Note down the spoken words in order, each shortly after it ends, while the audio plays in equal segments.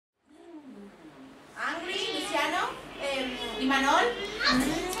Imanol?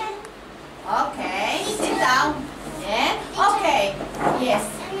 Okay, sit down. Yeah? Okay. Yes.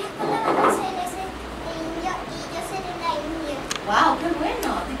 Wow, qué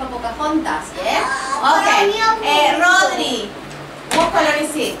bueno. Tipo Pocahontas, yeah? Okay. Rodri, what color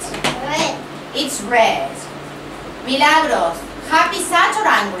is it? Red. It's red. Milagros, happy, sad or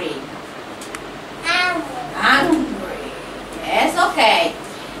angry? Angry. Yes, okay.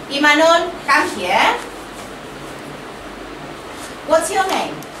 Imanol, come here. What's your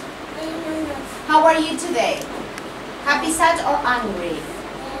name? How are you today? Happy, sad or angry?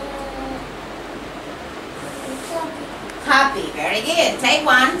 Happy, very good. Take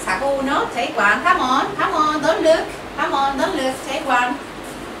one. Saco uno. Take one. Come on, don't look. Come on, don't look. Take one.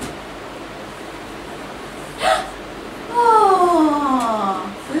 Oh,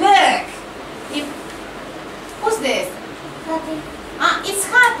 look. Who's this? Happy. It's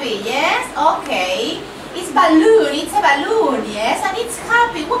happy, yes? Okay. It's balloon. It's a balloon, yes? And it's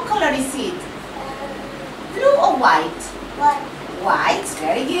happy. What color is it? Blue or white? White. White,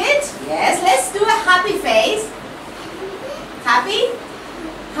 very good. Yes, let's do a happy face. Happy?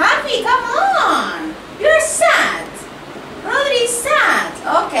 Happy, come on. You're sad. Rodri is sad.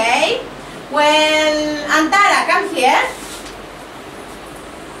 Okay. Well, Antara, come here.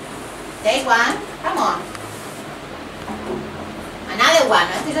 Take one. Come on. Another one.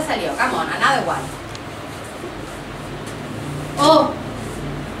 Este ya salió. Come on, another one. Oh.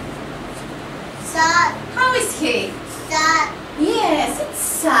 Sad. How is he? Sad. Yes, it's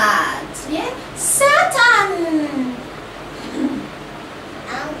sad. Yeah?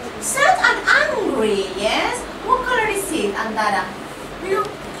 Sad and angry, yes? What color is it, Antara? Blue.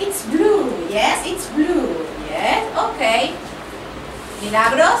 It's blue, yes? It's blue, yes? Okay.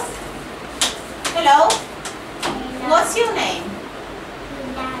 Milagros? Hello? What's your name?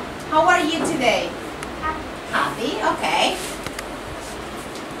 How are you today? Happy? Okay.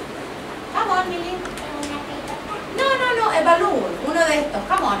 Come on, Millie. No, a balloon. Uno de estos.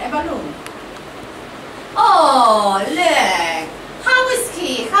 Come on, a balloon. Oh, look. How is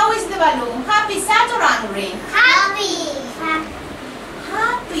he? How is the balloon? Happy, sad or angry? Happy.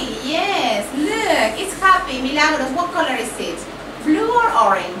 Happy, yes. Look, it's happy. Milagros, what color is it? Blue or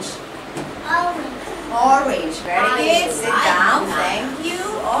orange? Orange. Orange. Very good. Sit down. banana. Thank you.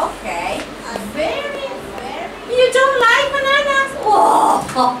 Okay. Very. You don't like bananas? Whoa.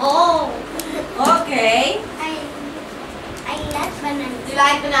 Okay. I like bananas. You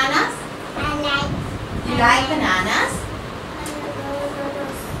like bananas? I like. You like bananas?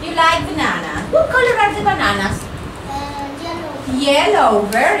 You like bananas. What color are the bananas? Yellow. Yellow.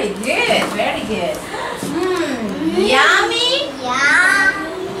 Very good. Very good. Yummy. Yummy.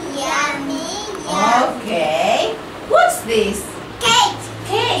 Okay. What's this? Cake.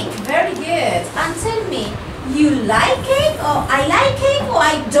 Cake. Very good. And tell me, you like cake or I like cake or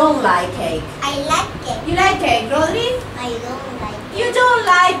I don't like cake? I like cake. You like cake, Rodri? I don't like cake. You don't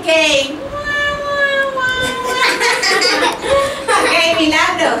like cake. Okay,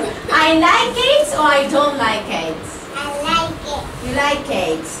 Milagro. I like cakes or I don't like cakes? I like it. You like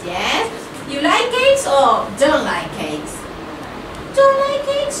cakes, yes? You like cakes or don't like cakes?